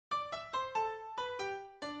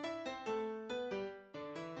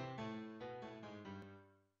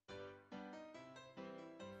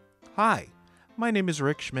Hi, my name is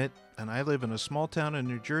Rick Schmidt, and I live in a small town in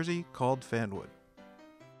New Jersey called Fanwood.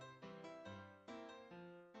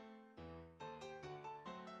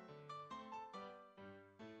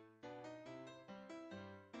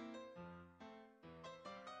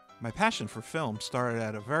 My passion for film started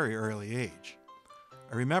at a very early age.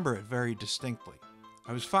 I remember it very distinctly.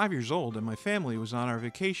 I was 5 years old and my family was on our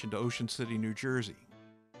vacation to Ocean City, New Jersey.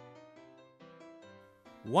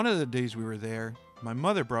 One of the days we were there, my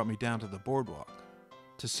mother brought me down to the boardwalk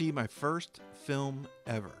to see my first film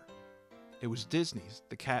ever. It was Disney's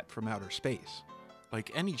The Cat from Outer Space.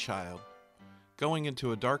 Like any child, going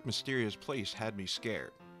into a dark, mysterious place had me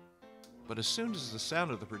scared. But as soon as the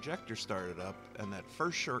sound of the projector started up and that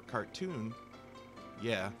first short cartoon,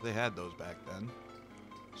 yeah, they had those back then,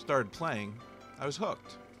 started playing, I was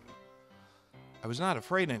hooked. I was not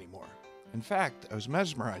afraid anymore. In fact, I was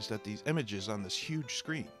mesmerized at these images on this huge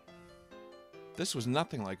screen. This was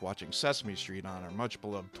nothing like watching Sesame Street on our much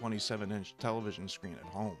beloved 27-inch television screen at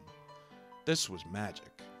home. This was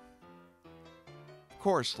magic. Of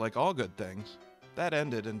course, like all good things, that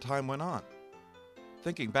ended and time went on.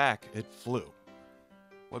 Thinking back, it flew.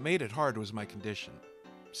 What made it hard was my condition.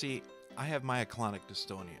 See, I have myoclonic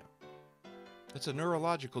dystonia. It's a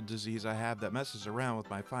neurological disease I have that messes around with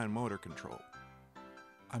my fine motor control.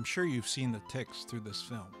 I'm sure you've seen the tics through this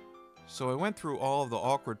film. So I went through all of the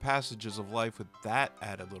awkward passages of life with that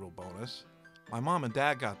added little bonus. My mom and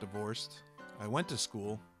dad got divorced. I went to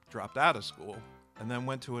school, dropped out of school, and then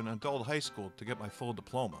went to an adult high school to get my full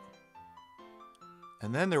diploma.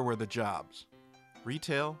 And then there were the jobs.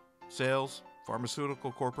 Retail, sales,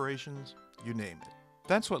 pharmaceutical corporations, you name it.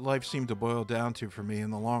 That's what life seemed to boil down to for me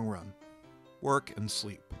in the long run. Work and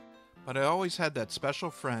sleep. But I always had that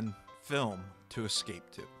special friend, film, to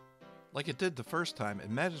escape to. Like it did the first time, it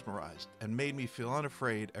mesmerized and made me feel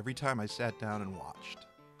unafraid every time I sat down and watched.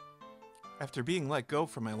 After being let go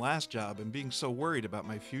from my last job and being so worried about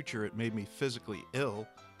my future it made me physically ill,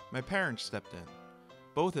 my parents stepped in,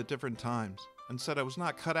 both at different times, and said I was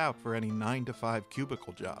not cut out for any 9-to-5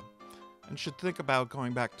 cubicle job and should think about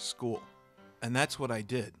going back to school. And that's what I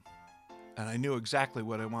did. And I knew exactly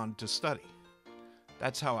what I wanted to study.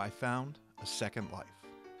 That's how I found a second life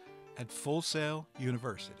at Full Sail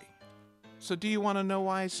University. So do you want to know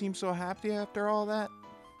why I seem so happy after all that?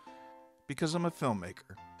 Because I'm a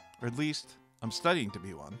filmmaker, or at least I'm studying to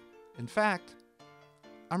be one. In fact,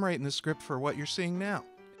 I'm writing the script for what you're seeing now.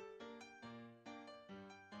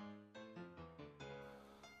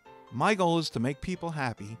 My goal is to make people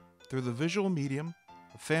happy through the visual medium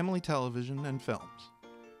of family television and films.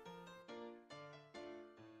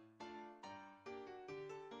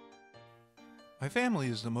 My family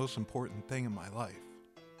is the most important thing in my life.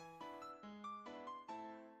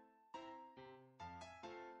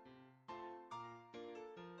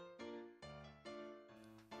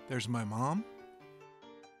 There's my mom,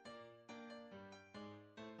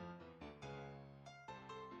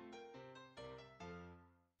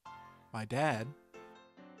 my dad,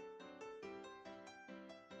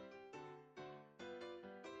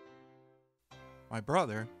 my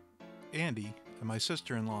brother, Andy, and my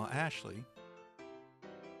sister-in-law, Ashley,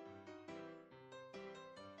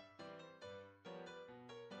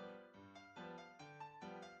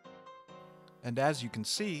 and as you can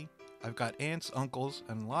see, I've got aunts, uncles,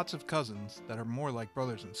 and lots of cousins that are more like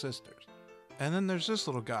brothers and sisters. And then there's this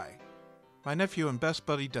little guy, my nephew and best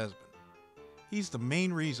buddy Desmond. He's the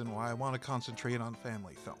main reason why I want to concentrate on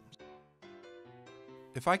family films.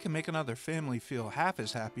 If I can make another family feel half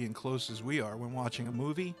as happy and close as we are when watching a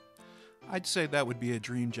movie, I'd say that would be a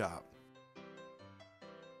dream job.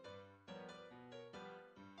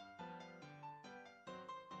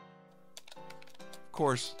 Of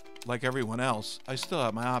course, like everyone else, I still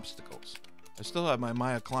have my obstacles. I still have my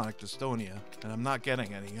myoclonic dystonia, and I'm not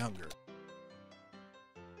getting any younger.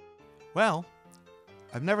 Well,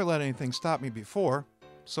 I've never let anything stop me before,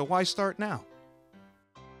 so why start now?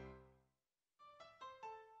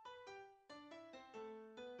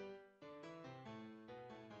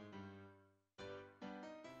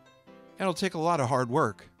 It'll take a lot of hard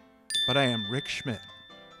work, but I am Rick Schmidt.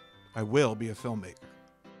 I will be a filmmaker.